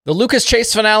The Lucas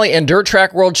Chase finale and Dirt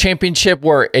Track World Championship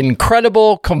were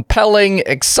incredible, compelling,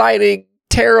 exciting,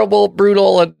 terrible,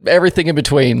 brutal, and everything in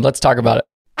between. Let's talk about it.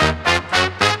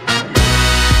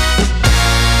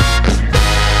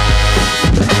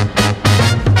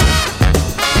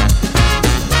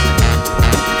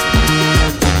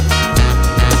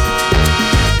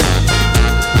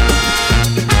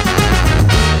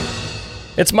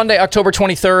 It's Monday, October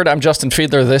 23rd. I'm Justin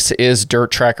Fiedler. This is Dirt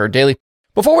Tracker Daily.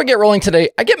 Before we get rolling today,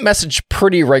 I get messaged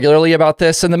pretty regularly about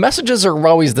this, and the messages are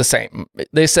always the same.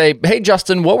 They say, hey,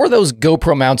 Justin, what were those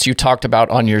GoPro mounts you talked about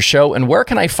on your show, and where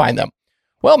can I find them?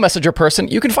 Well, messenger person,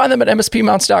 you can find them at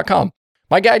mspmounts.com.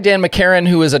 My guy, Dan McCarran,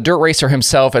 who is a dirt racer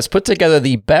himself, has put together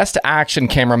the best action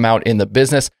camera mount in the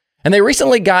business, and they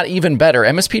recently got even better.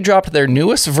 MSP dropped their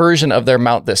newest version of their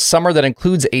mount this summer that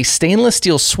includes a stainless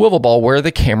steel swivel ball where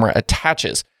the camera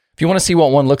attaches. If you want to see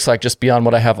what one looks like just beyond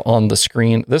what I have on the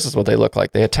screen, this is what they look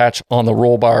like. They attach on the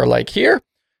roll bar like here,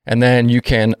 and then you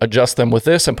can adjust them with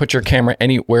this and put your camera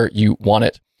anywhere you want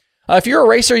it. If you're a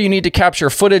racer, you need to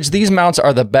capture footage. These mounts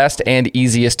are the best and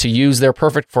easiest to use. They're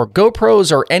perfect for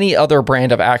GoPros or any other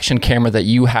brand of action camera that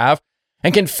you have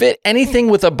and can fit anything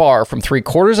with a bar from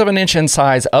 3/4 of an inch in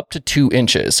size up to 2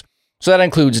 inches. So that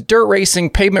includes dirt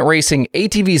racing, pavement racing,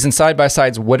 ATVs, and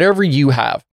side-by-sides, whatever you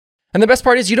have. And the best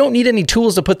part is you don't need any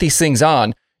tools to put these things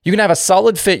on. You can have a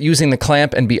solid fit using the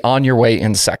clamp and be on your way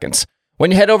in seconds.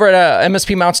 When you head over at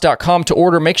mspmounts.com to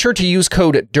order, make ssure to use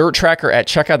code DIRTTRACKER at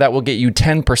checkout. That will get you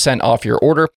 10% off your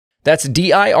order. That's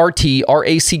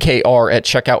DIRTRACKR at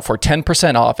checkout for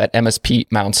 10% off at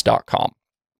mspmounts.com.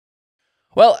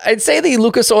 Well, I'd say the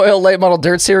Lucas Oil Late Model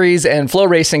Dirt Series and Flow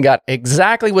Racing got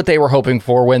exactly what they were hoping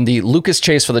for when the Lucas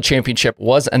Chase for the championship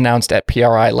was announced at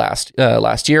PRI last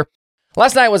year.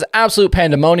 Last night was absolute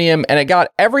pandemonium, and it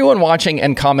got everyone watching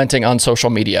and commenting on social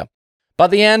media. By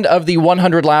the end of the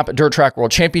 100-lap Dirt Track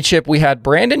World Championship, we had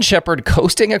Brandon Sheppard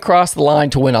coasting across the line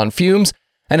to win on fumes,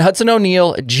 and Hudson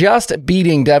O'Neal just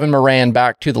beating Devin Moran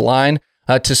back to the line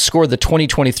to score the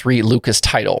 2023 Lucas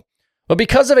title. But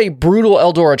because of a brutal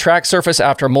Eldora track surface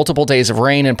after multiple days of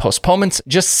rain and postponements,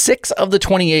 just 6 of the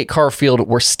 28 car field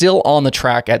were still on the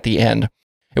track at the end.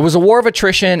 It was a war of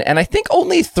attrition, and I think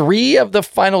only 3 of the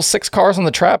final 6 cars on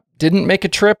the track didn't make a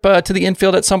trip to the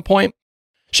infield at some point.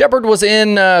 Sheppard was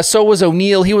in, so was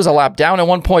O'Neal. He was a lap down at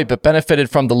one point, but benefited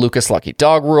from the Lucas Lucky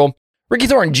Dog rule. Ricky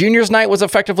Thornton Jr.'s night was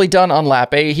effectively done on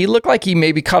lap 8. He looked like he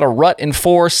maybe caught a rut in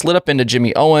 4, slid up into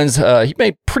Jimmy Owens. He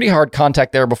made pretty hard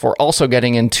contact there before also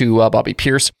getting into Bobby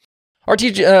Pierce.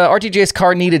 RTJ's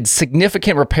car needed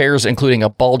significant repairs, including a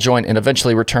ball joint, and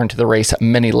eventually returned to the race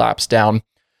many laps down.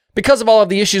 Because of all of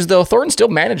the issues, though, Thornton still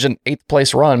managed an 8th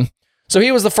place run. So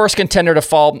he was the first contender to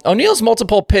fall. O'Neal's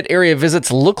multiple pit area visits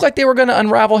looked like they were going to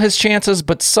unravel his chances,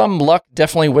 but some luck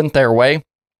definitely went their way.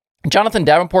 Jonathan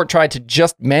Davenport tried to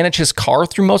just manage his car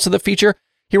through most of the feature.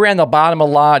 He ran the bottom a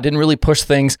lot, didn't really push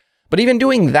things. But even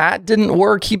doing that didn't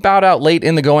work. He bowed out late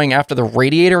in the going after the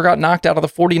radiator got knocked out of the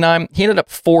 49. He ended up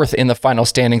 4th in the final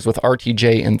standings with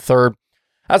RTJ in 3rd.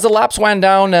 As the laps wound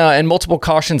down and multiple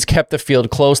cautions kept the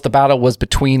field close, the battle was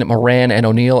between Moran and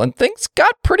O'Neal, and things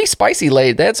got pretty spicy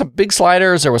late. They had some big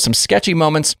sliders, there were some sketchy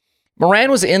moments. Moran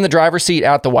was in the driver's seat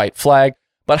at the white flag,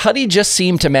 but Huddy just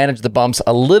seemed to manage the bumps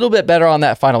a little bit better on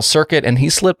that final circuit, and he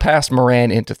slipped past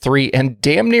Moran into 3 and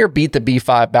damn near beat the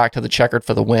B5 back to the checkered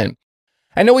for the win.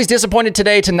 I know he's disappointed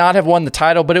today to not have won the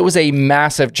title, but it was a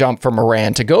massive jump for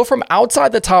Moran. To go from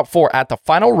outside the top 4 at the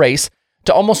final race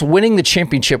to almost winning the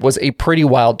championship was a pretty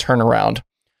wild turnaround.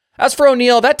 As for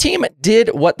O'Neal, that team did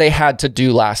what they had to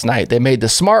do last night. They made the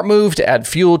smart move to add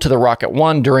fuel to the Rocket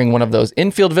 1 during one of those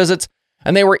infield visits,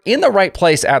 and they were in the right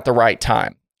place at the right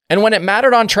time. And when it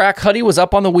mattered on track, Huddy was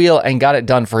up on the wheel and got it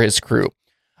done for his crew.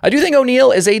 I do think O'Neal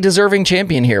is a deserving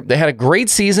champion here. They had a great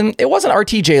season. It wasn't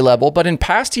RTJ level, but in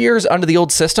past years under the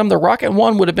old system, the Rocket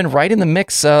 1 would have been right in the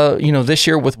mix, this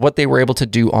year with what they were able to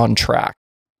do on track.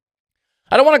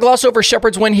 I don't want to gloss over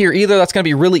Sheppard's win here either. That's going to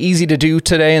be really easy to do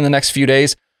today in the next few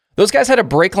days. Those guys had a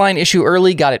brake line issue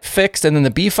early, got it fixed, and then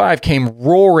the B5 came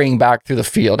roaring back through the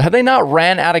field. Had they not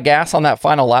ran out of gas on that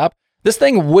final lap, this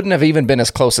thing wouldn't have even been as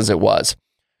close as it was.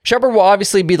 Sheppard will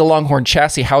obviously be the Longhorn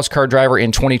Chassis house car driver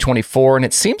in 2024, and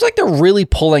it seems like they're really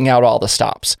pulling out all the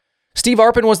stops. Steve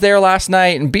Arpin was there last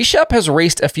night, and B-Shep has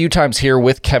raced a few times here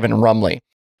with Kevin Rumley.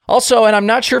 Also, and I'm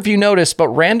not sure if you noticed, but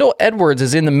Randall Edwards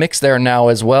is in the mix there now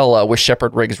as well with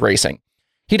Sheppard Riggs Racing.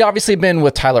 He'd obviously been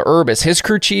with Tyler Erb as his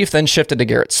crew chief, then shifted to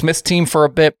Garrett Smith's team for a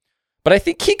bit, but I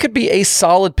think he could be a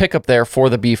solid pickup there for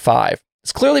the B5.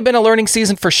 It's clearly been a learning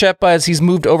season for Shep as he's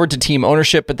moved over to team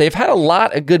ownership, but they've had a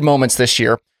lot of good moments this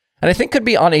year, and I think could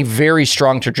be on a very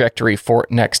strong trajectory for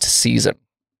next season.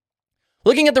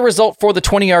 Looking at the result for the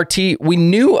 20RT, we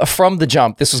knew from the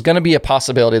jump this was going to be a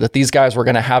possibility that these guys were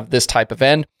going to have this type of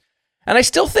end. And I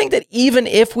still think that even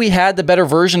if we had the better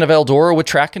version of Eldora with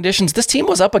track conditions, this team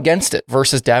was up against it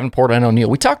versus Davenport and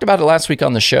O'Neill. We talked about it last week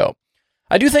on the show.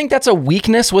 I do think that's a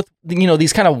weakness with,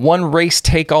 these kind of one race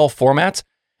take all formats,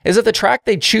 is that the track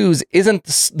they choose isn't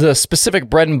the specific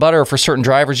bread and butter for certain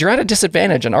drivers. You're at a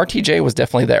disadvantage, and RTJ was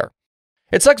definitely there.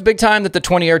 It sucks big time that the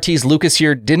 20RT's Lucas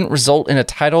year didn't result in a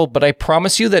title, but I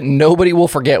promise you that nobody will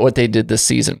forget what they did this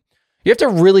season. You have to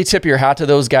really tip your hat to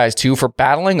those guys too for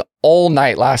battling all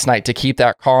night last night to keep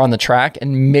that car on the track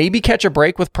and maybe catch a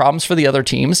break with problems for the other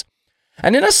teams.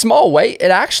 And in a small way,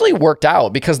 it actually worked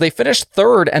out because they finished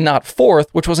third and not fourth,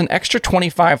 which was an extra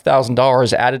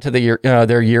 $25,000 added to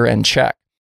their year-end check.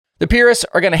 The purists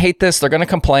are going to hate this, they're going to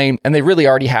complain, and they really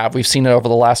already have. We've seen it over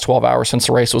the last 12 hours since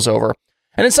the race was over.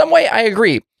 And in some way, I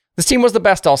agree. This team was the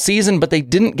best all season, but they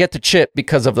didn't get to chip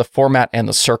because of the format and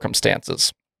the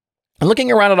circumstances. And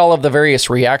looking around at all of the various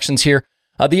reactions here,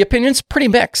 the opinion's pretty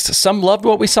mixed. Some loved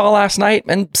what we saw last night,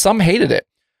 and some hated it.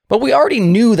 But we already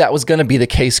knew that was going to be the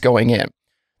case going in.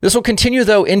 This will continue,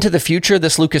 though, into the future,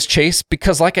 this Lucas chase,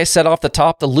 because like I said off the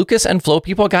top, the Lucas and Flo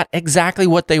people got exactly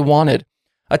what they wanted.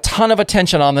 A ton of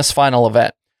attention on this final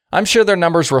event. I'm sure their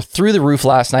numbers were through the roof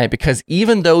last night because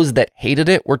even those that hated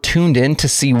it were tuned in to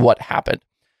see what happened.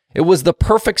 It was the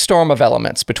perfect storm of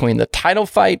elements between the title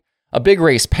fight, a big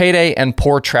race payday, and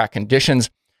poor track conditions.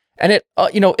 And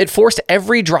it forced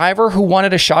every driver who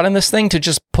wanted a shot in this thing to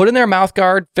just put in their mouth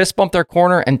guard, fist bump their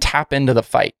corner, and tap into the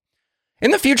fight.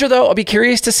 In the future, though, I'll be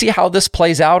curious to see how this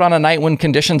plays out on a night when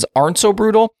conditions aren't so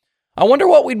brutal. I wonder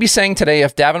what we'd be saying today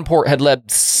if Davenport had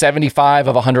led 75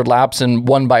 of 100 laps and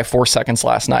won by 4 seconds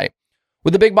last night.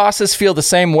 Would the big bosses feel the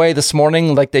same way this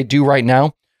morning like they do right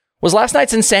now? Was last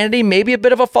night's insanity maybe a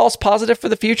bit of a false positive for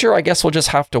the future? I guess we'll just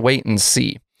have to wait and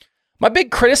see. My big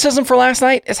criticism for last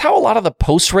night is how a lot of the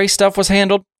post-race stuff was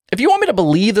handled. If you want me to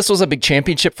believe this was a big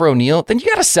championship for O'Neill, then you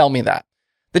got to sell me that.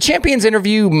 The champion's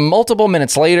interview multiple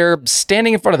minutes later,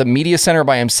 standing in front of the media center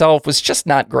by himself, was just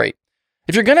not great.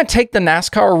 If you're going to take the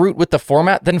NASCAR route with the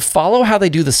format, then follow how they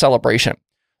do the celebration.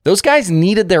 Those guys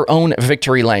needed their own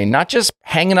victory lane, not just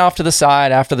hanging off to the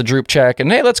side after the droop check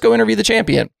and, hey, let's go interview the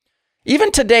champion.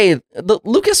 Even today, the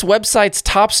Lucas website's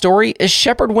top story is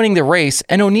Shepard winning the race,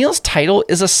 and O'Neill's title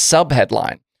is a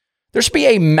sub-headline. There should be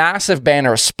a massive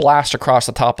banner splashed across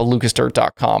the top of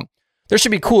lucasdirt.com. There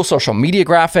should be cool social media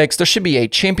graphics. There should be a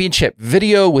championship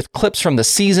video with clips from the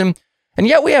season, and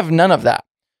yet we have none of that.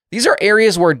 These are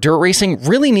areas where dirt racing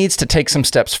really needs to take some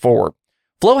steps forward.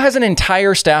 Flo has an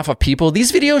entire staff of people.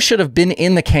 These videos should have been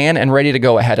in the can and ready to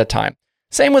go ahead of time.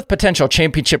 Same with potential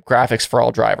championship graphics for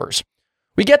all drivers.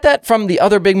 We get that from the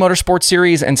other big motorsport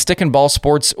series and stick and ball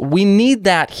sports. We need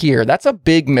that here. That's a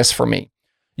big miss for me.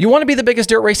 You want to be the biggest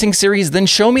dirt racing series? Then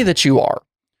show me that you are.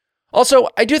 Also,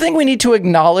 I do think we need to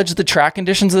acknowledge the track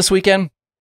conditions this weekend.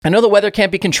 I know the weather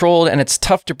can't be controlled and it's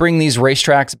tough to bring these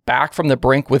racetracks back from the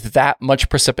brink with that much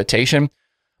precipitation.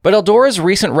 But Eldora's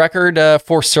recent record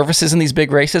for surfaces in these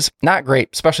big races, not great,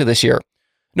 especially this year.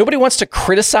 Nobody wants to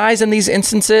criticize in these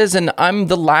instances, and I'm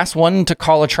the last one to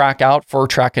call a track out for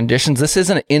track conditions. This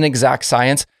isn't an inexact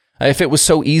science. If it was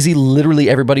so easy, literally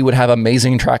everybody would have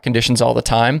amazing track conditions all the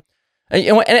time. And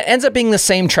it ends up being the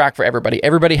same track for everybody.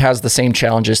 Everybody has the same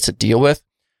challenges to deal with.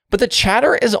 But the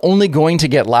chatter is only going to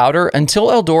get louder until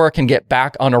Eldora can get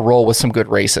back on a roll with some good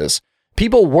races.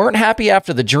 People weren't happy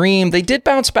after the Dream. They did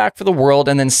bounce back for the World,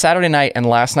 and then Saturday night and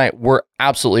last night were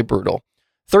absolutely brutal.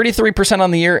 33%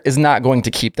 on the year is not going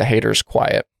to keep the haters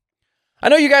quiet. I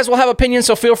know you guys will have opinions,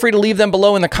 so feel free to leave them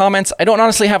below in the comments. I don't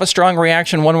honestly have a strong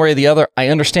reaction one way or the other. I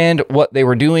understand what they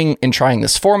were doing in trying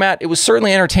this format. It was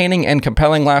certainly entertaining and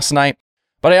compelling last night,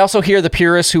 but I also hear the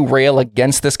purists who rail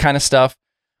against this kind of stuff.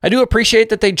 I do appreciate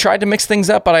that they tried to mix things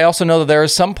up, but I also know that there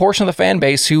is some portion of the fan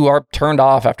base who are turned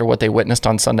off after what they witnessed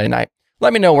on Sunday night.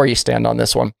 Let me know where you stand on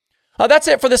this one. That's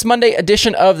it for this Monday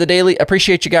edition of The Daily.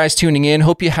 Appreciate you guys tuning in.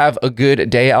 Hope you have a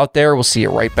good day out there. We'll see you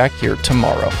right back here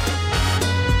tomorrow.